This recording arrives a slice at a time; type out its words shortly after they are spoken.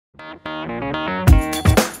Okay,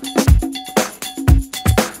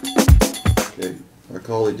 I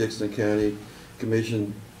call the Dixon County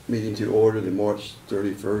Commission meeting to order, the March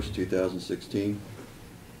 31st, 2016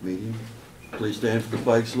 meeting. Please stand for the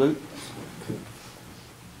flag salute.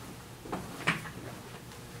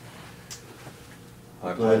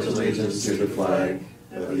 I pledge allegiance to the flag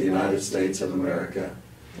of the United States of America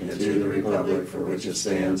and to the republic for which it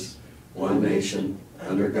stands, one nation,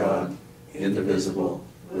 under God, indivisible,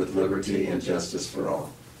 with liberty and justice for all.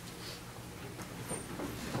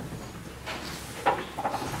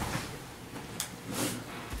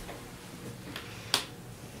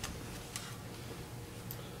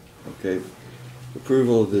 Okay,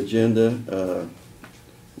 approval of the agenda.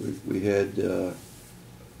 We had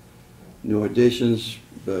no additions,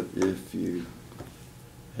 but if you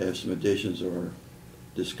have some additions or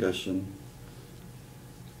discussion,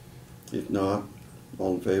 if not,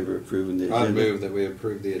 all in favor of approving the agenda? I move that we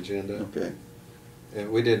approve the agenda. Okay. And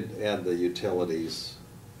we did add the utilities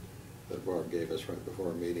that Barb gave us right before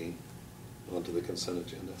our meeting onto the consent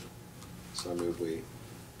agenda. So I move we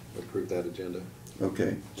approve that agenda.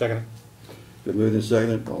 Okay. Second. Been moved and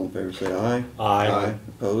seconded. All in favor say aye. Aye. Aye.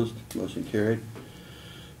 Opposed? Motion carried.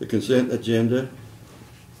 The consent agenda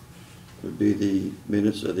would be the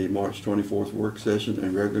minutes of the March 24th work session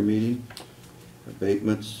and regular meeting.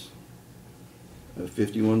 Abatements of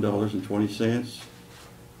 $51.20.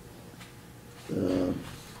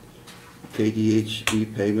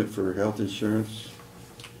 KDHE payment for health insurance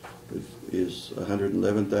is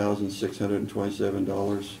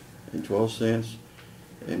 $111,627.12.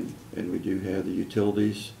 And we do have the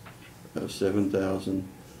utilities of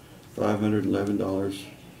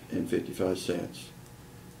 $7,511.55.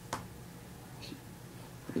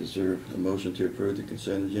 Is there a motion to approve the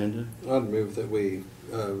consent agenda? I'd move that we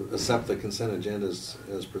accept the consent agenda as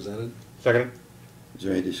presented. Second. Is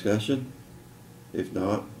there any discussion? If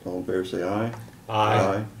not, all in favor say aye.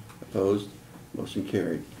 Aye. Opposed? Motion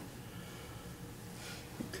carried.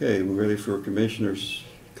 Okay, we're ready for commissioners'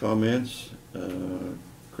 comments.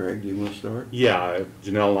 Craig, do you want to start? Yeah,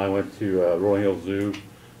 Janelle and I went to Rolling Hill Zoo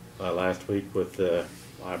last week with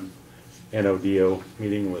NODO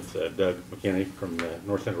meeting with Doug McKinney from the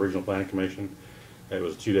North Central Regional Planning Commission. It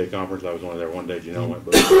was a 2-day conference. I was only there one day. Janelle went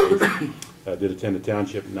both days. Did attend the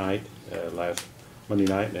township night last Monday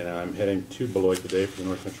night, and I'm heading to Beloit today for the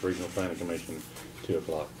North Central Regional Planning Commission, 2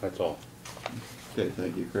 o'clock. That's all. Okay,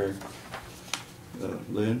 thank you, Craig.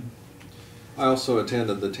 Lynn? I also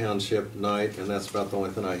attended the township night, and that's about the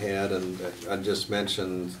only thing I had. And I just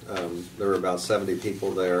mentioned there were about 70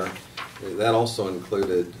 people there. That also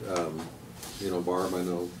included, Barb, I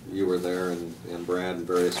know you were there, and Brad and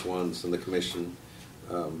various ones in the commission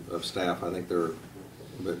of staff. I think there were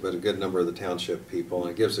but a good number of the township people,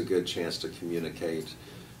 and it gives a good chance to communicate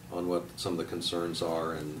on what some of the concerns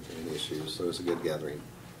are and issues. So it's a good gathering.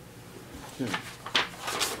 Yeah.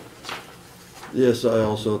 Yes, I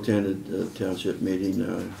also attended the township meeting.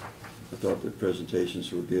 I thought the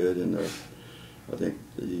presentations were good, and I think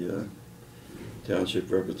the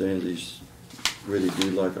township representatives really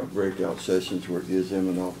do like our breakout sessions where it gives them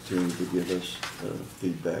an opportunity to give us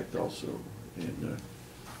feedback also. And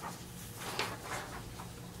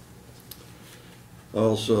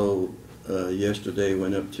also yesterday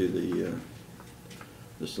went up to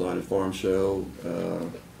the Salina Farm Show.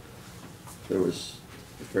 There was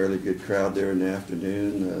a fairly good crowd there in the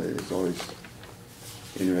afternoon. It's always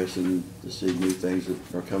interesting to see new things that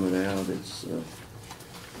are coming out. It's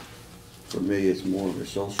for me, it's more of a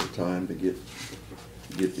social time to get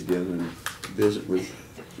together and visit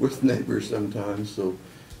with neighbors sometimes. So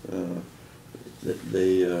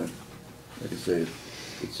they, like I say,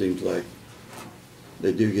 it seems like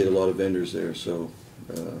they do get a lot of vendors there. So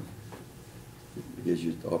it gives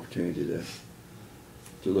you the opportunity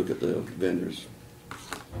to look at the vendors.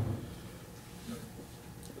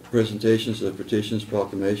 Presentations of petitions,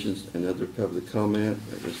 proclamations, and other public comment.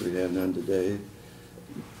 I guess we have none today.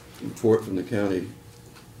 Report from the county.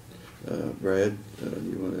 Brad, do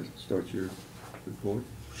you want to start your report?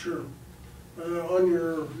 Sure. On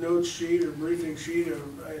your notes sheet or briefing sheet,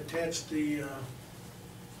 I attached the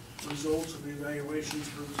results of the evaluations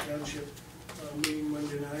for the township meeting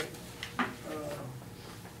Monday night.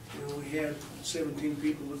 We had 17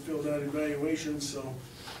 people that filled out evaluations, so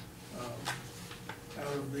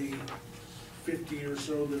out of the 50 or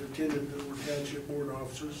so that attended that were township board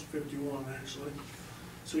officers, 51 actually.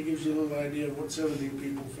 So it gives you a little idea of what 17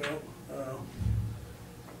 people felt.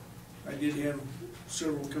 I did have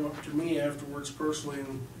several come up to me afterwards personally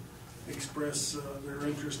and express their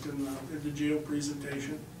interest in the jail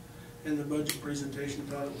presentation and the budget presentation.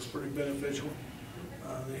 Thought it was pretty beneficial.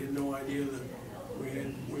 They had no idea that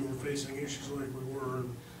we were facing issues like we were.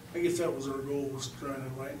 And I guess that was our goal, was to try and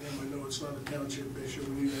enlighten them. I know it's not a township issue, we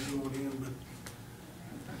knew that going in, but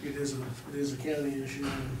it is a county issue,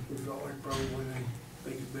 and we felt like probably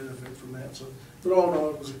they could benefit from that. So, but all in all,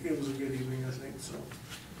 it was a good evening, I think. So,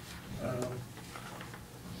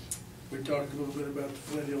 we talked a little bit about the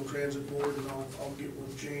Flint Hill Transit Board, and I'll get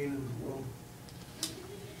with Jane and we'll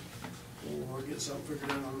get something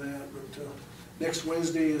figured out on that. But next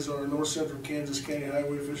Wednesday is our North Central Kansas County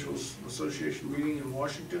Highway Officials Association meeting in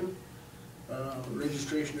Washington.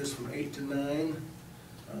 Registration is from 8 to 9.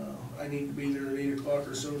 I need to be there at 8 o'clock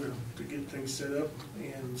or so to get things set up,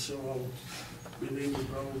 and so I'll be leaving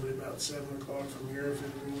probably about 7 o'clock from here. If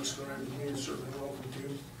anyone wants to drive with me, it's certainly welcome to.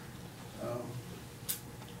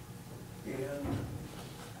 And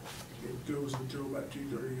it goes until about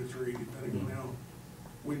 2:30 or 3, depending on how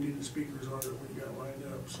windy the speakers are that we've got lined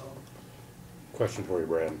up. So, Question for you,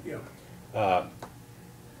 Brad. yeah.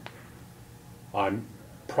 I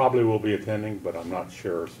probably will be attending, but I'm not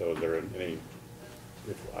sure, so is there any,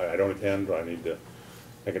 if I don't attend, do I need to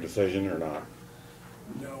make a decision or not?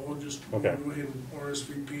 No, we'll just Okay. go ahead and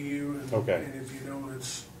RSVP you, and, Okay. and if you don't,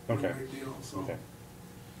 it's no Okay. big deal. So, Okay.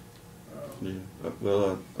 Yeah,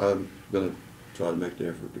 well, I'm gonna try to make the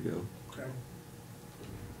effort to go. okay.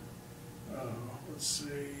 Let's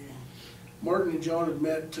see. Martin and John had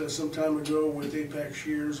met some time ago with Apex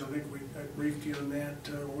Shears. I think I briefed you on that.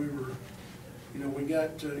 We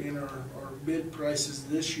got in our bid prices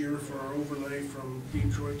this year for our overlay from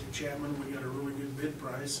Detroit to Chapman. We got a really good bid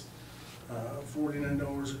price,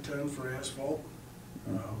 $49 a ton for asphalt.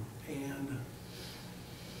 And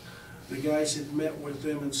the guys had met with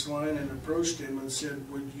them in Sline and approached him and said,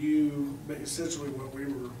 would you, essentially what we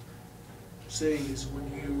were saying is,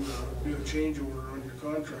 would you do a change order on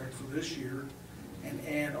your contract for this year and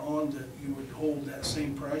add on that you would hold that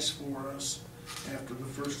same price for us after the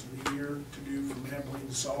first of the year to do from Abilene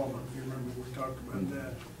to Solomon? If you remember, we talked about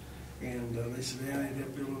that. And they said, yeah, I'd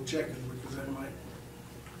have to do a little checking because that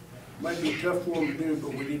might be tough for them to do,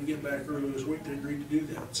 but we did get back earlier this week to agree to do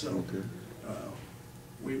that. So Okay.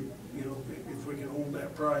 if we can hold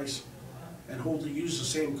that price and use the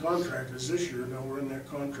same contract as this year, now we're in that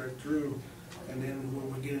contract through, and then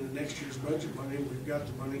when we get into next year's budget money, we've got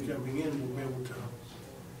the money coming in, we'll be able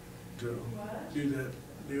to do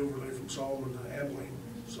the overlay from Solomon to Abilene.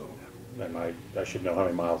 So And I should know how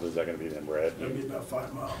many miles is that gonna be then, Brad? that'd be about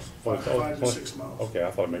 5 miles, Oh, 5 to 6 miles. Okay,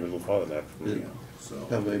 I thought maybe a little farther than that. Yeah, so.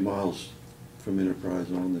 How many miles from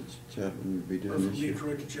Enterprise on that Chapman would be Or doing from this year?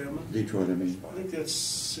 Detroit to Chapman, Detroit, I mean. I think that's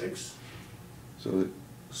 6, So,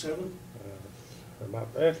 7,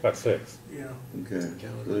 It's about 6. yeah. okay,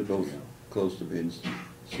 so they're both close to being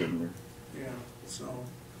similar. Yeah, so,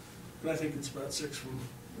 and I think it's about 6 from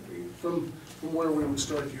where we would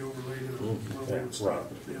start the overlay to where we would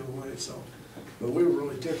stop the other way, so. But we were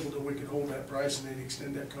really tickled that we could hold that price and then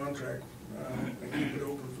extend that contract, and keep it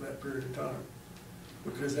open for that period of time.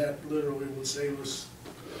 Because that literally would save us,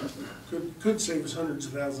 could save us hundreds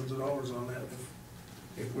of thousands of dollars on that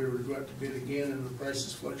if we were to go out to bid again and the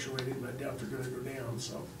prices fluctuated, and I doubt they're gonna go down,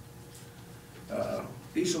 so.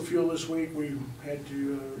 Diesel fuel this week, we had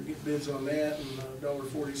to get bids on that, and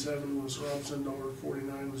 $1.47 was Robson,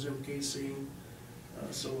 $1.49 was MKC,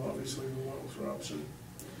 so obviously we went with Robson.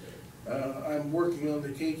 I'm working on the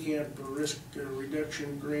K-Camp risk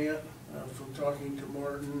reduction grant from talking to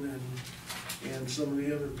Martin and some of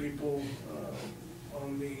the other people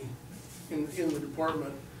in the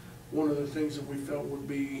department. One of the things that we felt would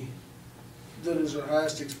be, that is our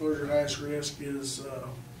highest exposure, highest risk is,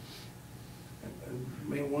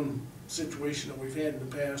 one situation that we've had in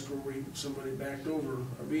the past where somebody backed over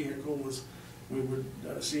a vehicle was, we would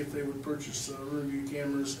see if they would purchase rear view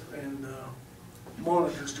cameras and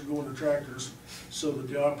monitors to go into tractors so that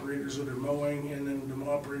the operators that are mowing and then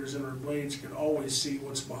the operators in our blades can always see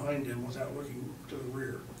what's behind them without looking to the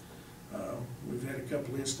rear. We've had a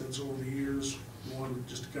couple instances over the years, one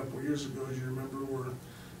just a couple of years ago, as you remember, where the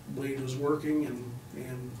blade was working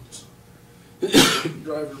and the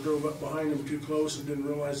driver drove up behind him too close and didn't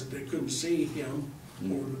realize that they couldn't see him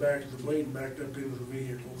over the back of the blade and backed up into the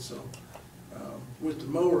vehicle. So with the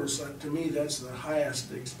mowers, to me, that's the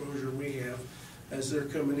highest exposure we have as they're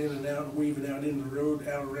coming in and out and weaving out in the road,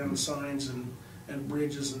 out around signs and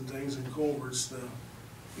bridges and things and culverts.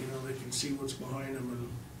 They can see what's behind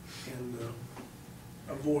them and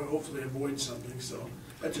hopefully avoid something. So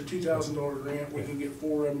that's a $2,000 grant. We can get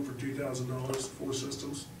 4 of them for $2,000, 4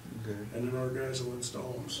 systems. Okay. And then our guys will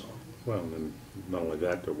install them, so. Well, and then not only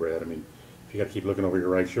that though, Brad, I mean, if you gotta keep looking over your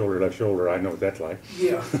right shoulder, left shoulder, I know what that's like.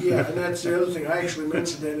 Yeah, and that's the other thing, I actually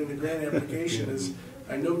mentioned that in the grant application is,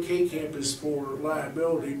 I know K-Camp is for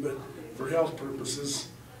liability, but for health purposes,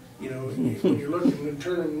 you know, when you're looking and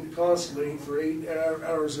turning constantly for 8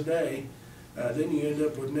 hours a day, then you end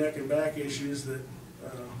up with neck and back issues that,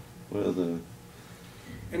 Well,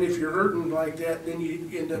 and if you're hurting like that, then you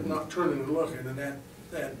end up not turning and looking, and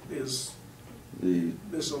that is,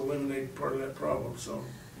 this will eliminate part of that problem, so.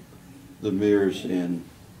 the mirrors in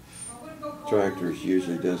tractors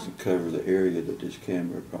usually doesn't cover the area that this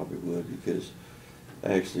camera probably would, because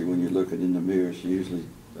actually when you're looking in the mirrors, you usually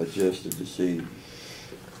adjusted to see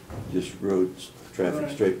just roads, traffic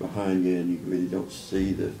Right. straight behind you, and you really don't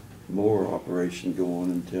see the more operation go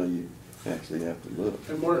on until you actually have to look.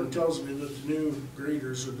 And Martin tells me that the new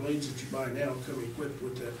graders or blades that you buy now come equipped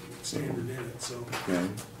with that standard in it, so. Okay.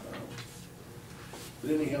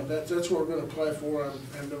 But anyhow, that's what we're gonna apply for.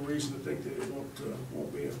 I have no reason to think that it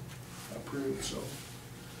won't be approved, so.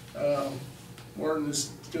 Martin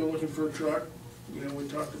is still looking for a truck. You know, we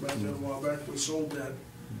talked about that a while back. We sold that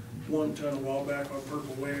 1 ton a while back on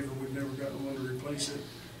Purple Wave, and we've never gotten one to replace it.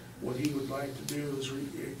 What he would like to do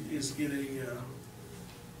is get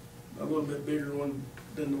a little bit bigger one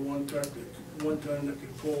than the 1 ton that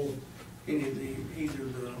could pull any of either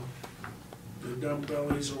the dump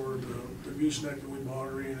bellies or the gooseneck that we bought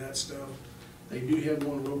or any of that stuff. They do have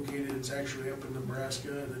one located, it's actually up in Nebraska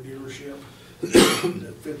at a dealership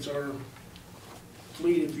that fits our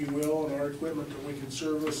fleet, if you will, and our equipment that we can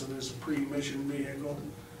service, and it's a pre-emission vehicle.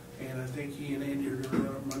 And I think he and Andy are gonna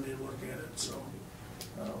run up Monday and look at it, so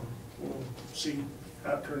we'll see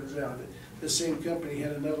how it turns out. The same company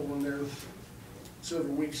had another one there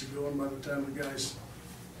several weeks ago, and by the time the guys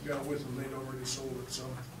got with them, they'd already sold it, so.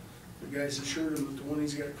 The guys assured him that the one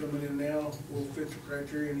he's got coming in now will fit the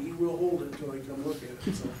criteria, and he will hold it until they come look at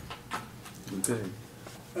it, so. Okay.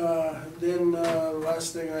 Then the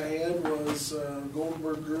last thing I had was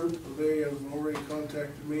Goldberg Group. They have already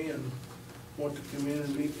contacted me and want to come in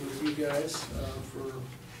and meet with you guys for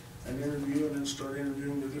an interview and then start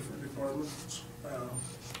interviewing the different departments.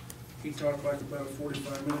 He talked like about a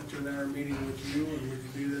 45-minute to an hour meeting with you, and we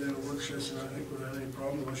could do that in a work session, I think, without any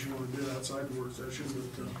problem, unless you want to do it outside the work session,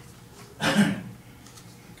 but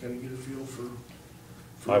kind of get a feel for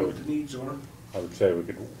what the needs are. I would say we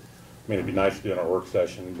could, I mean, it'd be nice to do it in our work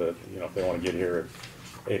session, but, you know, if they want to get here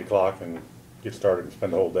at 8 o'clock and get started and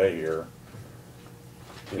spend the whole day here.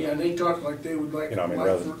 Yeah, and they talked like they would like, You know, I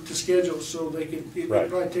mean, to schedule so they could, it'd Right.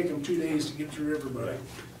 probably take them 2 days to get through everybody. I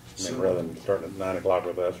So, mean, rather than starting at 9 o'clock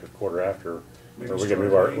with us or quarter after, Maybe or we start could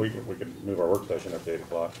move at our, 8. we could move our work session up to 8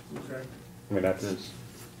 o'clock. Okay, I mean, that's,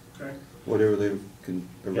 okay. Whatever they can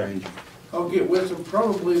arrange. I'll get with them.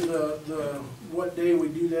 Probably what day we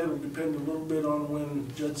do that will depend a little bit on when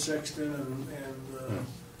Judge Sexton and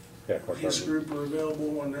yeah, of course. his our- group are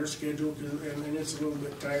available on their schedule, and it's a little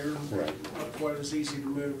bit tighter, Right. not quite as easy to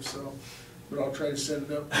move, so. But I'll try to set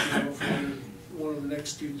it up, for one of the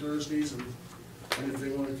next 2 Thursdays, and if they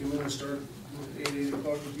want to come in and start at 8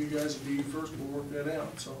 o'clock with you guys and do you first, we'll work that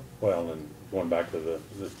out, so. Well, and going back to the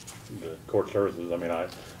court services, I mean, I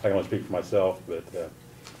can only speak for myself, but,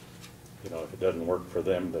 you know, if it doesn't work for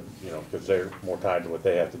them, then, you know, because they're more tied to what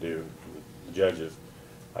they have to do, the judges,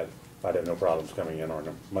 I'd have no problems coming in on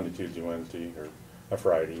a Monday, Tuesday, Wednesday, or a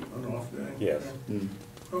Friday. An off day. Yes. Mm,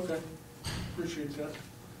 Okay, appreciate that.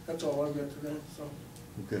 That's all I've got today, so.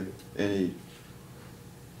 okay. Any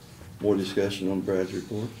more discussion on Brad's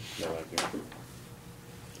report? No, I can't.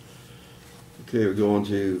 Okay, we're going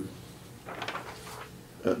to,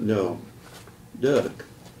 no, Doug.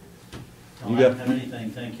 I You don't got- have anything,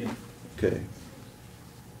 thank you. Okay.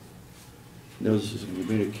 Notices of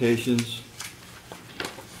communications.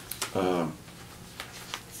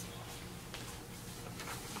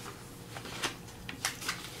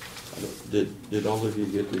 Did all of you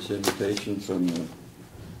get this invitation from the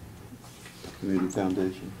Community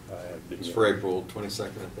Foundation? I It's for April 22nd,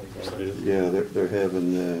 I think. didn't. Yeah, they're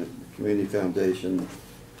having the Community Foundation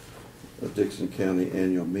of Dixon County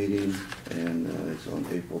annual meeting, and it's on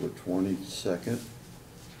April the 22nd,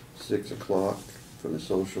 6 o'clock for the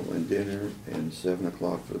social and dinner, and 7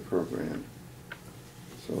 o'clock for the program.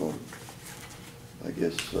 So, I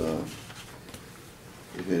guess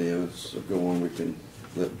if any of us are going, we can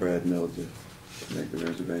let Brad know to make the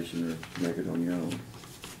reservation or make it on your own.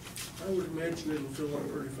 I would imagine it'll fill up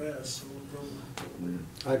pretty fast, so we'll probably.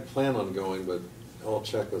 Yeah. I plan on going, but I'll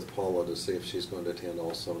check with Paula to see if she's going to attend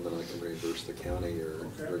also, and then I can reimburse the county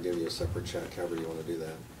Okay. or give you a separate check, however you want to do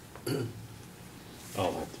that.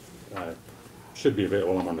 I should be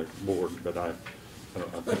available, I'm on the board, but I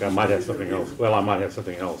think I might have something else. Well, I might have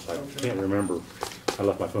something else. I Okay. can't remember. I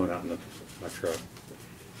left my phone out in my truck.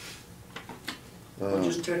 Or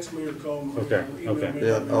just text me or call me. Okay, email okay. me.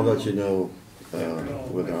 Yeah, I'll let you know, No,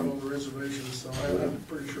 when I have all I'm, the reservations, so I'm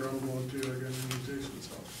pretty sure I'm going to. I got an invitation,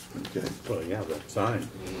 so. okay. Well, yeah, the sign.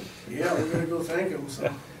 Yeah, we're gonna go thank him,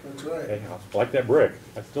 so, that's right. Hey, I like that brick.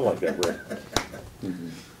 I still like that brick.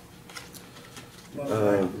 Mhm.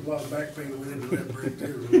 A lot of back pain went into that break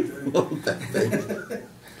too.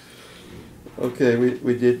 Okay,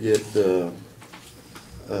 we did get a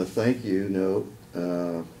thank you note.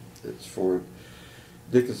 It's for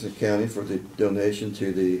Dickinson County for the donation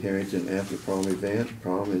to the Harrington After Prom event.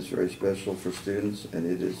 Prom is very special for students, and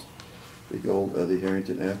it is the goal of the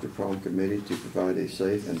Harrington After Prom Committee to provide a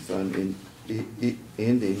safe and fun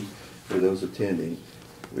ending for those attending.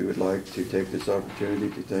 We would like to take this opportunity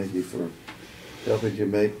to thank you for helping to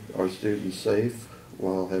make our students safe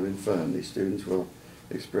while having fun. These students will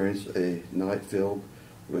experience a night filled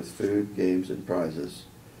with food, games, and prizes.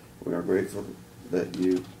 We are grateful that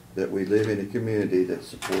we live in a community that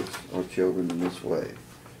supports our children in this way.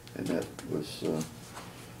 And that was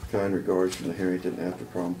kind regards from the Harrington After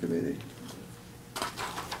Prom Committee.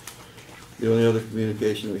 The only other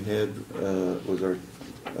communication we had was our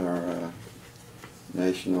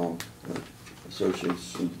National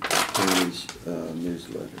Association of Counties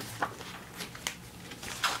newsletter.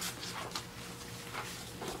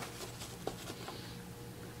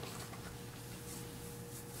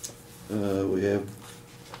 We have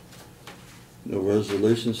no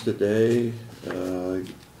resolutions today.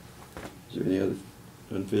 Is there any other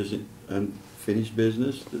unfinished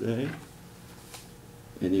business today?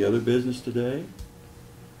 Any other business today?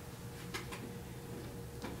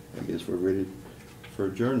 I guess we're ready for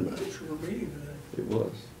adjournment. Short meeting today. It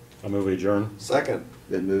was. I move we adjourn. Second.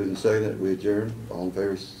 Been moved and seconded, we adjourn. All in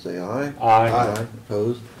favor say aye. Aye.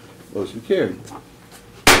 Opposed? Motion carried.